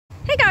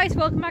Hey guys,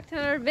 welcome back to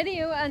another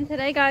video, and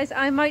today guys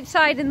I'm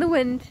outside in the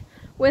wind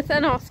with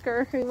an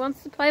Oscar who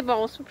wants to play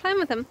ball, so we're playing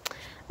with him.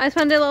 I just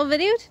wanted to do a little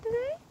video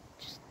today,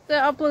 just to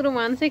upload on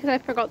Wednesday because I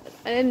forgot that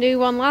I didn't do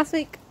one last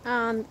week,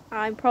 and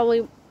I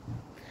probably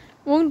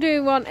won't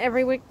do one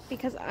every week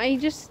because I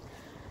just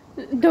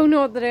don't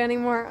know what to do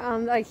anymore,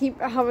 and I keep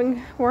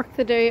having work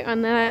to do,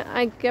 and then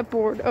I get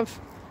bored,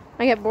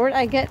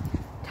 I get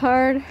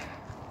tired,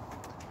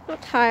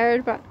 not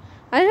tired, but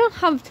I don't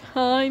have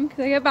time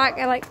because I get back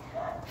at like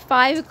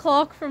 5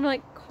 o'clock from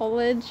like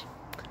college,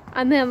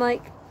 and then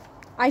like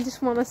I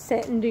just want to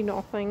sit and do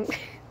nothing.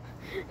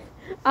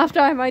 After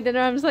I have my dinner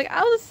I'm just like,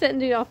 I'll just sit and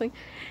do nothing.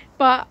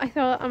 But I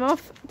thought, I'm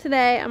off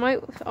today, I'm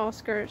out with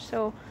Oscar,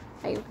 so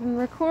I can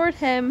record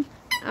him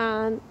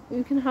and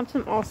you can have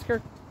some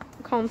Oscar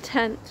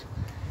content,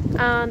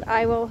 and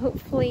I will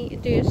hopefully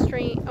do a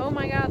stream. Oh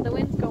my god, the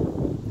wind's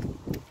gone.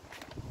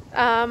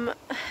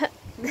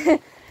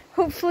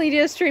 Hopefully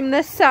do a stream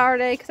this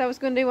Saturday because I was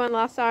going to do one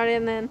last Saturday,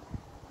 and then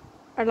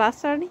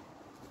last Saturday?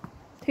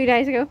 2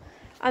 days ago.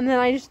 And then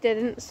I just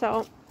didn't,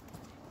 so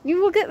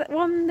you will get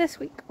one this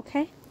week,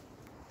 okay?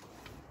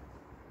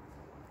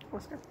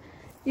 Oscar.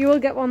 You will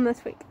get one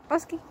this week.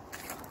 Oscar.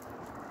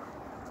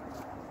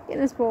 Get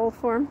this ball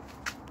for him.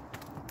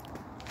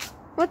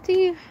 What do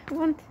you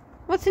want?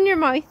 What's in your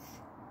mouth?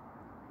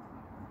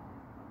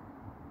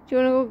 Do you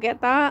want to go get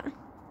that?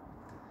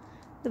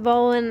 The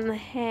ball in the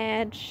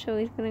head, so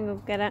he's gonna go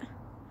get it.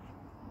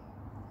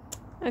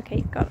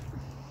 Okay, got it.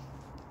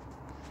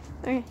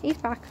 Okay, he's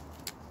back.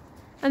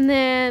 And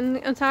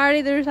then on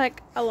Saturday there's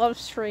like a lot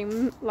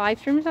of live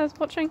streams I was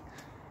watching.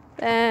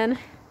 Then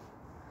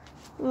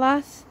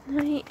last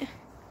night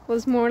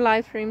was more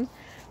live streams.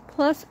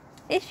 Plus,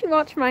 if you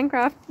watch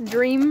Minecraft,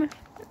 Dream,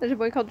 there's a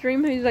boy called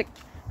Dream who's like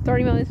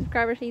 30 million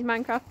subscribers. He's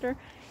Minecrafter.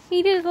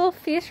 He did a little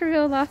face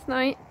reveal last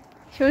night.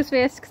 Show his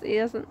face because he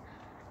doesn't.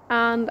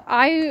 And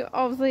I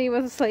obviously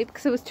was asleep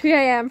because it was 2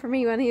 AM for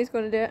me when he was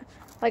going to do it.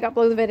 Like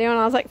upload the video, and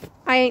I was like,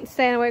 I ain't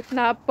staying awake from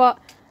that. But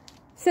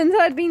since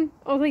I'd been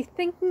only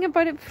thinking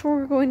about it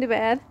before going to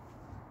bed,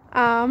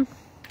 I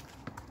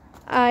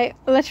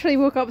literally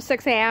woke up at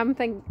 6 AM.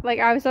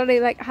 I was already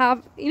like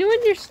you know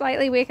when you're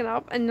slightly waking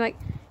up and like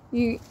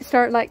you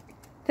start like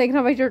thinking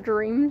about your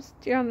dreams.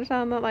 Do you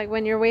understand that? Like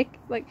when you're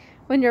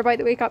when you're about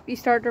to wake up, you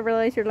start to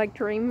realize you're like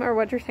dream or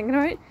what you're thinking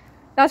about.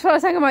 That's what I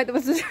was thinking about. That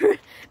was the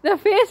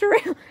face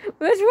reveal,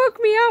 which woke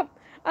me up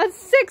at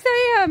 6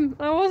 AM.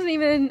 I wasn't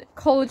even in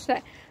college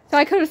today, so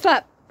I could have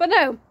slept, but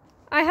no.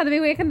 I had to be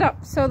wakened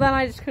up, so then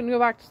I just couldn't go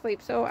back to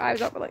sleep, so I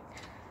was up at like,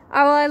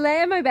 I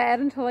lay in my bed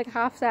until like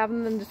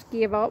 7:30 and just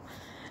gave up.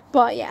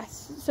 But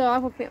yes, so I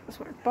woke me up this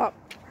morning. But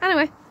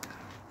anyway,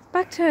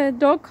 back to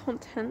dog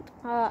content.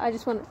 I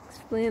just want to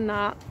explain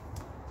that,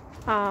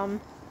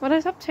 what I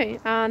was up to.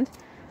 And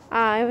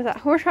I was at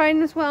horse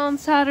riding as well on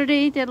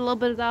Saturday, did a little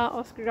bit of that.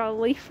 Oscar got a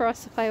leaf for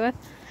us to play with.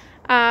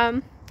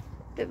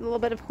 Did a little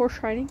bit of horse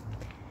riding.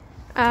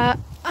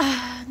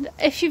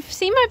 If you've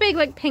seen my big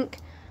like pink,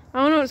 I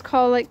don't know what it's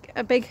called, like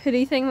a big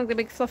hoodie thing, like the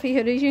big fluffy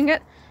hoodies you can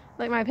get,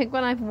 like my pink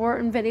one, I've worn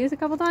it in videos a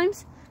couple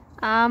times.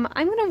 I'm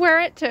gonna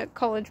wear it to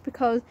college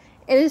because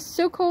it is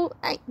so cold.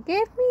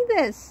 Give me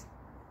this.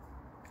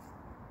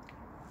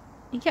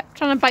 He kept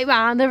trying to bite my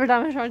hand every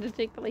time I tried to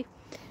take the leaf.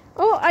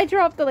 Oh, I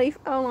dropped the leaf.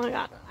 Oh my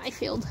god, I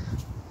failed.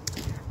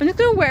 I'm just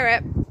gonna wear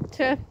it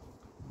to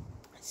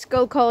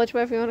school, college,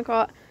 whatever you want to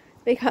call it,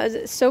 because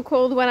it's so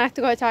cold when I have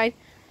to go outside.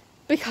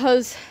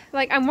 Because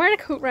like I'm wearing a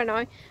coat right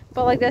now,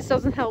 but like this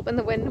doesn't help in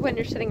the wind when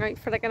you're sitting out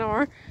for like an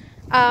hour.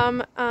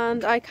 And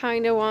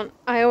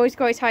I always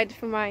go outside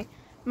for my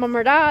mum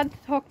or dad to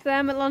talk to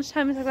them at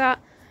lunchtime and like that,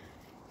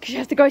 because you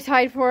have to go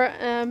outside for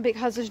it,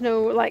 because there's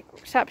no like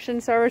reception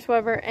service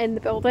whatever in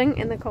the building,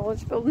 in the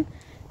college building,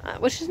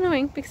 which is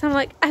annoying because I'm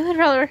like, I would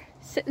rather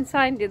sit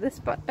inside and do this,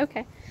 but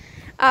okay.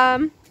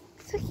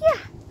 So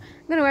yeah,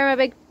 I'm gonna wear my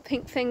big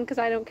pink thing because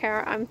I don't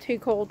care. I'm too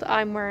cold.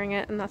 I'm wearing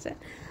it and that's it.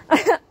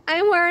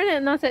 I'm wearing it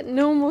and that's it.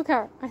 No one will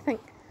care, I think.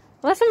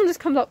 Unless someone just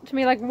comes up to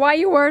me like, why are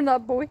you wearing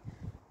that, boy?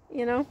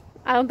 You know?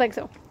 I don't think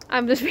so.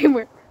 I'm just being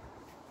weird.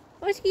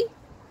 Whiskey.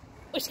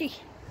 Whiskey.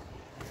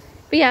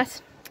 But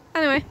yes.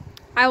 Anyway,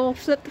 I will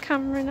flip the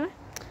camera now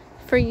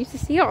for you to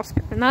see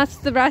Oscar. And that's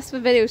the rest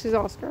of the videos is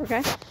Oscar,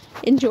 okay?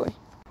 Enjoy.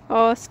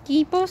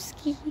 Oski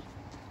Boski.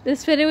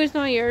 This video is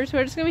not yours.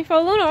 We're just going to be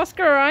following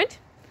Oscar around,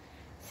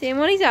 seeing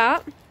what he's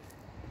at.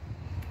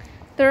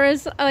 There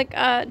is like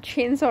a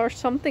chainsaw or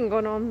something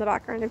going on in the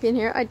background if you can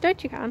hear it. I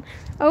doubt you can.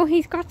 Oh,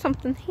 he's got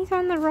something. He's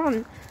on the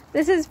run.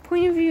 This is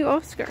point of view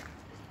Oscar.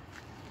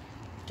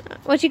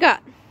 What you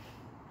got?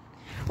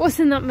 What's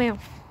in that mail?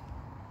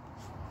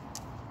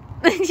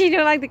 You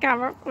don't like the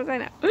camera? Of course I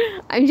know.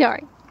 I'm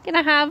sorry. Can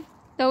I have?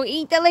 Don't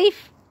eat the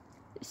leaf.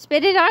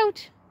 Spit it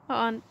out.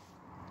 On.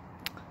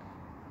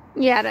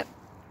 Yeah,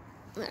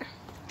 there.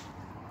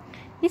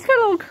 He's got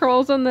little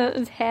curls on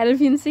his head if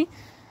you can see.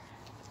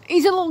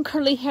 He's a little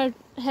curly head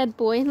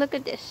boy. Look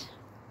at this.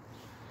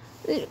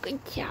 Look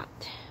at that.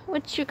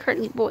 What's your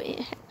curly boy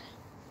head?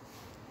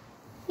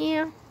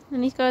 Yeah.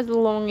 And he's got his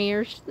long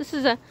ears. This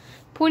is a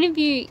Point of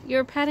view,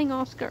 you're petting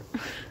Oscar.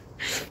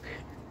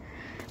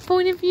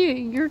 Point of view,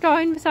 you're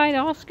down beside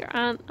Oscar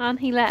and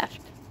he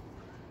left.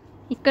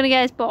 He's gonna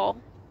get his ball.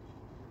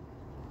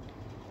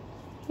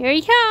 Here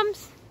he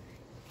comes.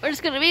 We're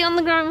just gonna be on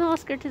the ground with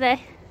Oscar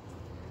today.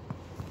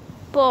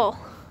 Ball.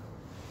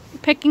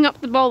 Picking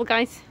up the ball,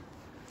 guys.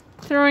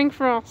 Throwing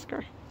for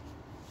Oscar.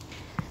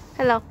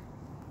 Hello.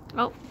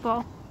 Oh,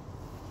 ball.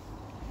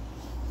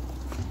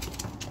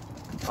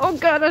 Oh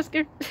god,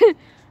 Oscar.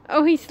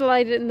 Oh, he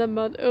slided in the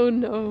mud. Oh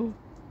no.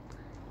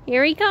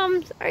 Here he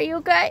comes. Are you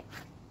okay?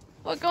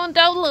 We're going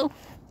down low.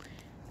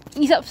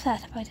 He's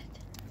upset about it.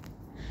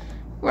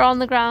 We're on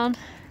the ground.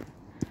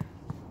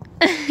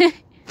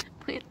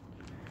 Wait.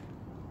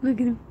 Look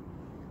at him.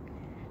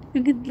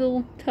 Look at the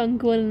little tongue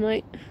going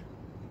out.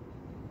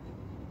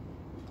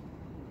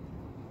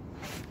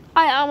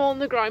 I am on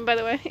the ground, by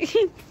the way.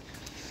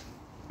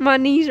 My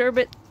knees are a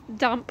bit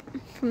damp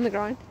from the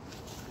ground.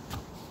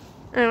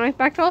 Anyway,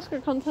 back to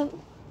Oscar content.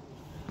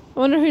 I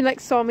wonder who like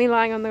saw me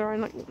lying on the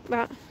ground like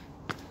that.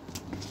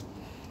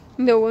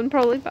 No one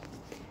probably, but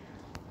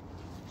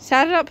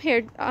set it up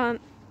here and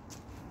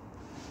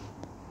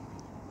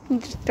he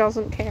just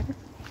doesn't care.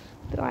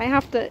 So I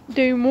have to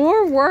do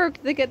more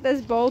work to get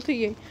this ball to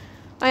you.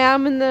 I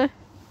am in the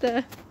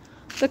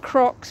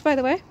Crocs, by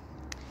the way.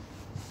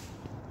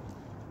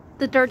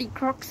 The dirty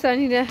Crocs I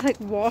need to like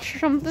wash or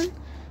something.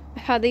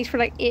 I've had these for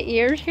like 8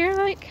 years here,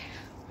 like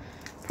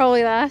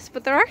probably less,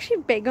 but they're actually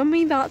big on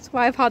me. That's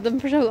why I've had them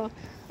for so long.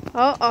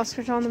 Oh,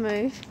 Oscar's on the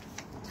move.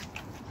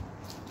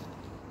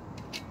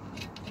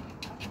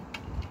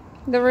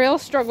 The real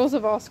struggles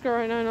of Oscar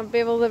right now, not be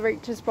able to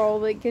reach his ball.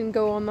 They can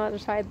go on the other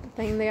side of the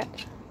thing to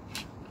get.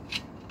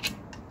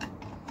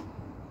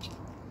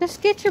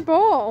 Just get your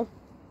ball.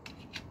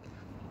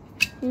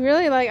 You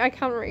really like, I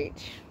can't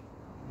reach.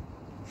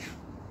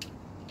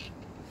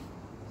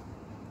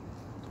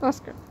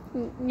 Oscar,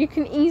 you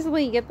can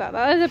easily get that.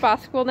 That is a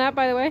basketball net,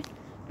 by the way.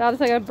 That is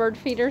like a bird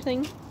feeder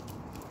thing.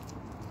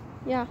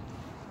 Yeah.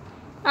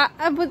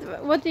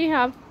 What do you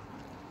have?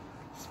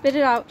 Spit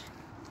it out.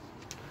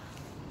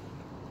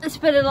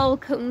 Spit a little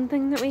cone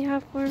thing that we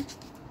have for him.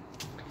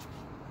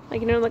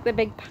 Like, you know, like the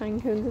big pine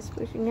cones is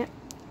pushing it.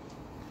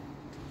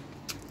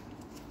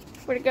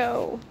 Where'd it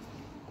go?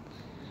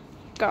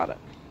 Got it.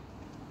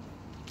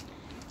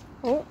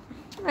 Oh,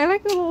 I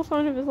like the little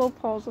sound of his little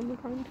paws on the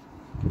ground.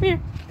 Come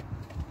here.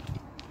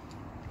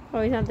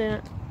 Oh, he's not doing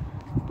it.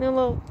 No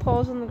little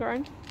paws on the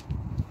ground.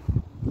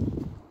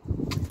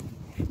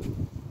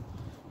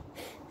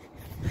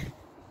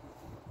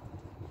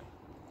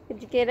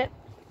 Did you get it?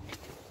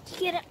 Did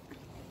you get it?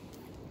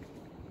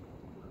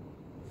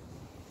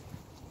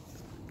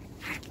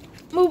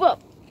 Move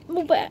up.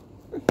 Move back.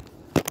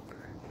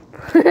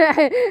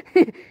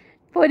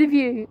 Point of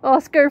view.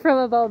 Oscar from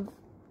above.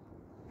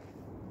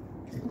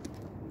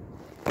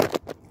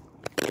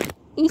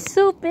 He's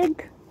so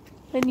big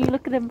when you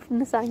look at him from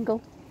this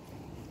angle.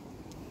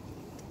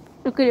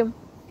 Look at him.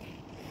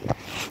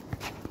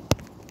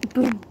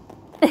 Boom.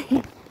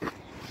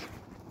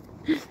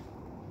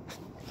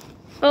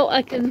 Oh,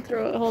 I can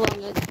throw it. Hold on,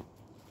 guys.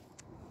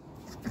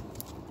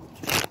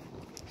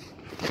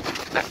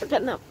 Alright, we're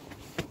getting up.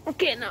 We're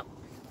getting up.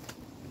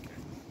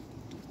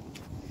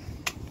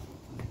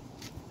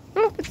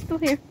 Oh, it's still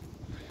here.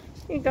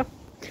 Here you go.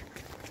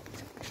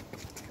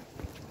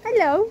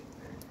 Hello.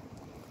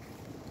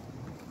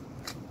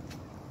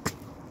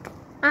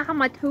 Ah,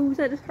 my toes.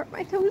 I just hurt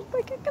my toes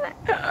by kicking it.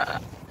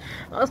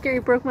 Oscar,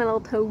 you broke my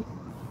little toe.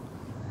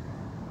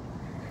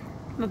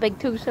 My big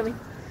toe, sorry.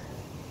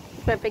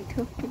 My big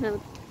toe. You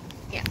know.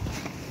 Yeah.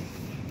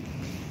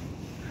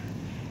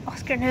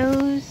 Oscar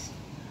knows.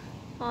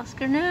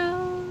 Oscar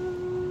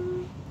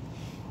knows.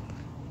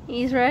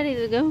 He's ready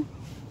to go.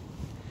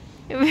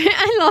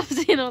 I love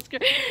seeing Oscar.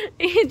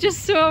 He's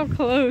just so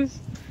close.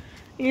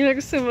 He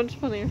looks so much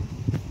funnier.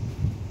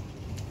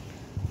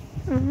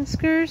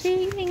 Oscar's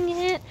eating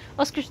it.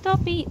 Oscar,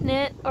 stop eating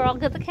it, or I'll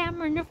get the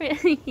camera in your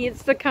face. He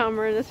eats the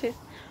camera in his face,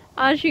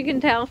 as you can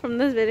tell from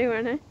this video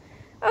right now.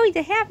 Oh, he's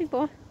a happy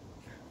boy.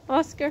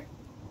 Oscar,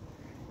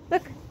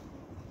 look.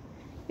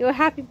 You're a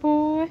happy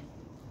boy.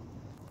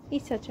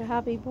 He's such a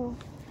happy boy.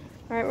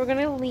 Alright, we're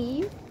gonna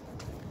leave.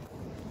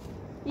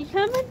 You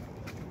coming?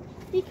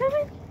 You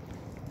coming?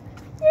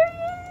 Here he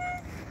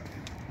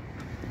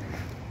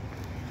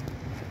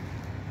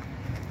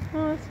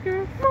is.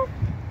 Oscar, come on.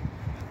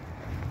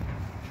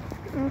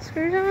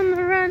 Oscar's on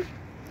the run.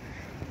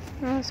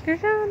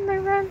 Oscar's on the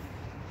run.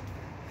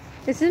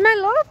 This is my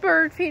little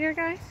bird feeder,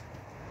 guys.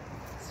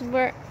 This is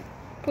where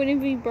point of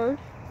view bird.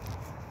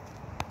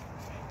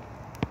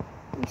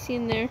 You see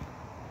in there?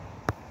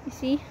 You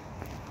see?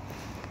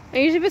 I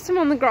usually put some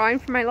on the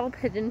ground for my little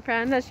pigeon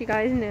friend, as you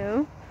guys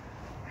know.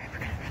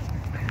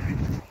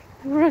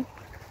 We're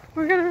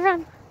gonna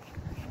run.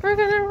 We're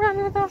gonna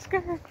run with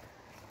Oscar.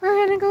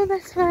 We're gonna go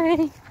this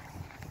way.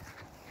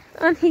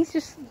 And he's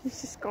just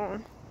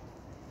gone.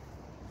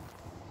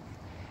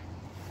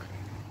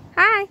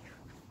 Hi.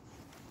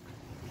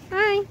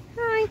 Hi.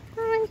 Hi.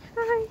 Hi.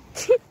 Hi.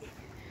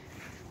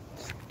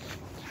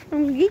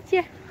 I'm gonna get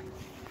you.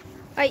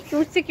 Alright,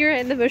 go stick your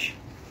head in the bush.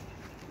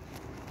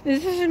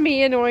 This is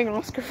me annoying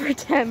Oscar for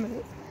 10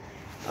 minutes.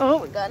 Oh,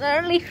 we got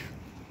another leaf.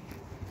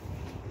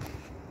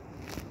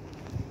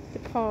 The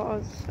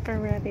paws are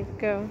ready to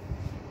go.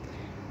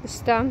 The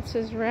stance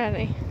is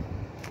ready.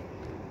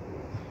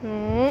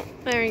 Oh,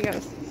 there he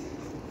goes.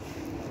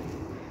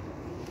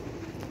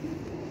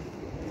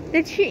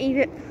 Did she eat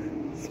it?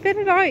 Spit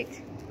it out.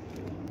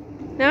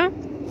 No?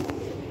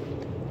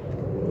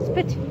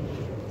 Spit.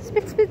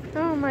 Spit, spit.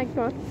 Oh my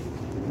god.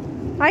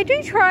 I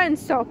do try and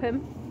stop him,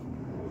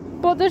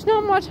 but there's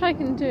not much I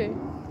can do.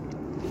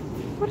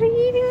 What are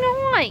you eating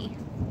now?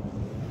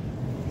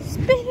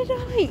 Spit it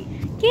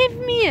out. Give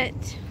me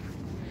it.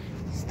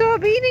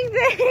 Stop eating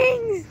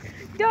things.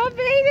 Stop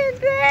eating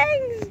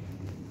things.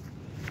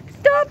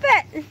 Stop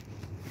it.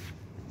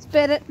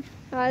 Spit it.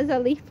 That is a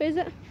leaf, is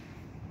it?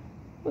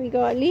 We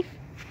got a leaf.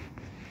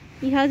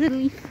 He has a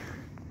leaf.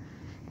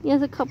 He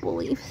has a couple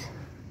leaves.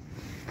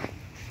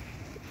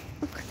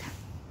 Look at that.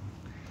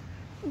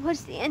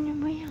 What's the end of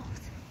my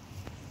mouth?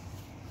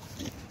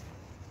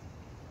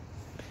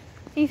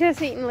 He's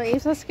just eating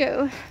leaves. Let's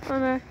go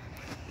on a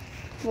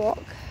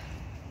walk.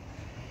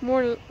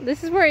 More.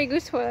 This is where he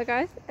goes to toilet,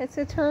 guys. It's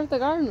a tour of the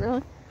garden,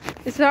 really.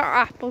 It's our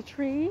apple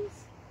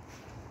trees.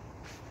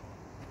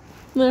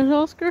 There's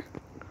Oscar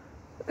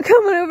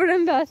coming over to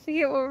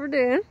investigate what we're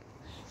doing.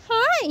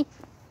 Hi!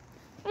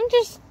 I'm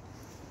just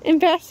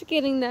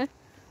investigating the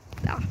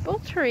apple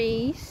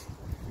trees.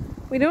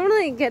 We don't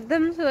really get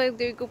them, so they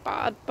do go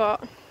bad,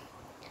 but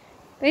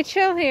they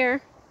chill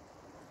here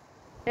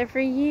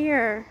every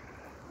year.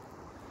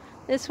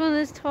 This one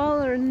is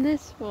taller than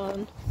this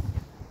one.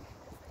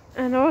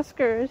 And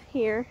Oscar is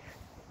here.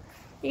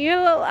 You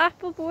a little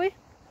apple boy?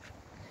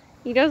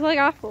 He does like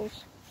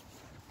apples.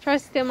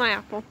 Tries to steal my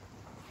apple.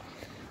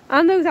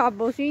 And those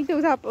apples. You eat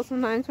those apples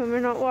sometimes when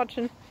we're not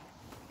watching.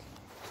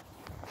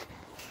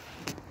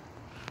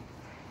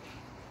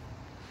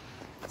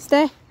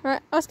 Stay.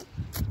 Right, Oscar.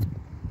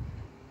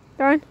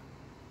 Down.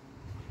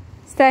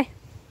 Stay.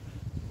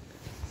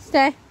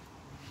 Stay.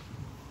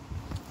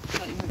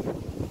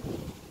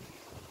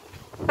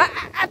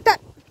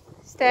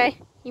 Stay.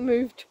 He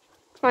moved.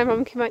 My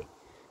mum came out.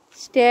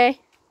 Stay.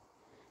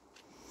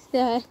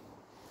 Stay.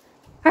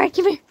 Alright,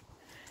 come here.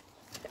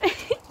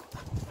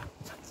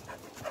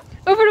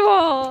 Over the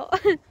wall.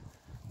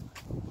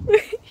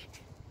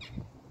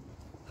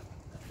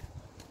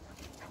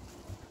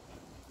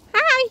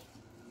 Hi.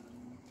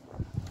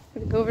 I'm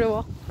gonna go over the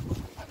wall.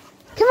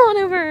 Come on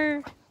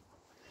over.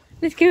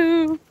 Let's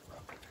go.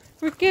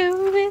 We're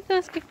going with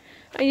Oscar.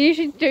 I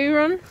usually do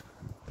run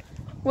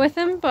with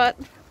him, but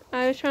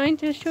I was trying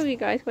to show you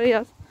guys what he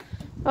does.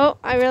 Oh,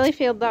 I really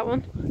failed that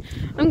one.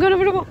 I'm going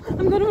over the wall.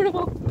 I'm going over the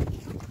wall.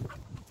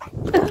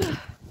 Ugh.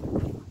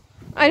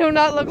 I do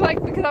not look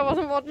like because I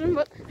wasn't watching,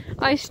 but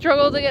I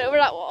struggled to get over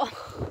that wall.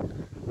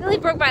 Nearly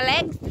broke my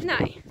legs, didn't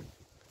I?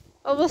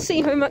 Well, we'll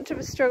see how much of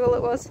a struggle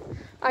it was.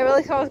 I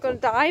really thought I was going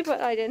to die,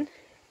 but I didn't.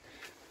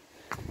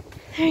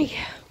 There you go.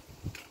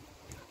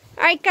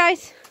 Alright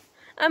guys,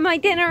 and my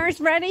dinner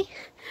is ready.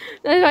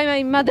 That's why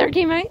my mother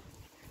came out.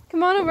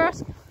 Come on over,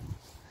 Oscar.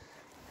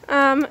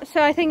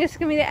 So I think it's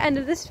going to be the end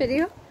of this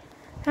video.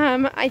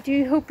 I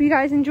do hope you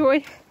guys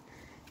enjoyed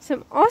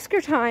some Oscar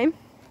time.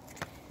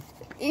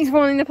 He's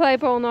wanting to play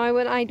ball now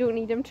when I don't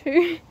need him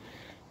to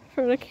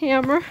for the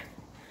camera.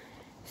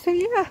 So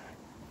yeah,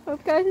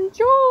 hope you guys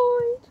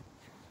enjoyed.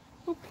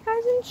 Hope you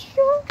guys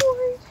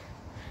enjoyed.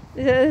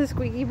 This is a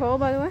squeaky ball,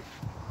 by the way.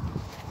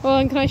 Well,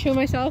 and can I show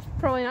myself?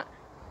 Probably not.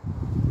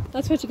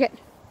 That's what you get.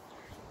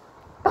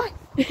 Bye.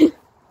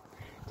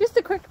 Just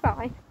a quick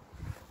bye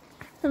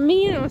from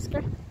me and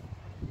Oscar.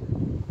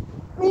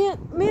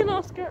 Me and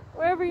Oscar,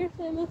 wherever you're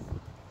famous,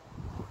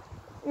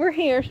 we're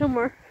here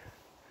somewhere.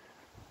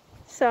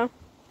 So,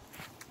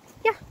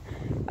 yeah.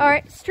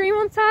 Alright, stream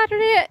on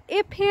Saturday at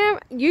 8 PM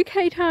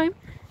UK time.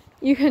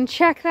 You can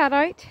check that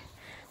out.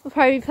 We'll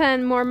probably be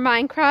playing more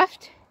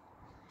Minecraft.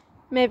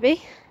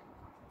 Maybe.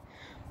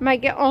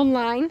 Might get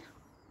online.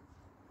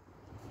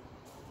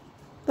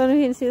 Don't know if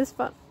you can see this,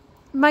 but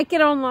might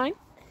get online.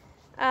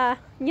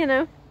 You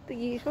know, the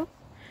usual.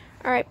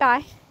 Alright,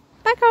 bye.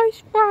 Bye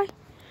guys, bye.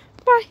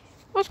 Bye.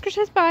 Oscar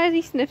says bye as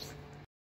he sniffs.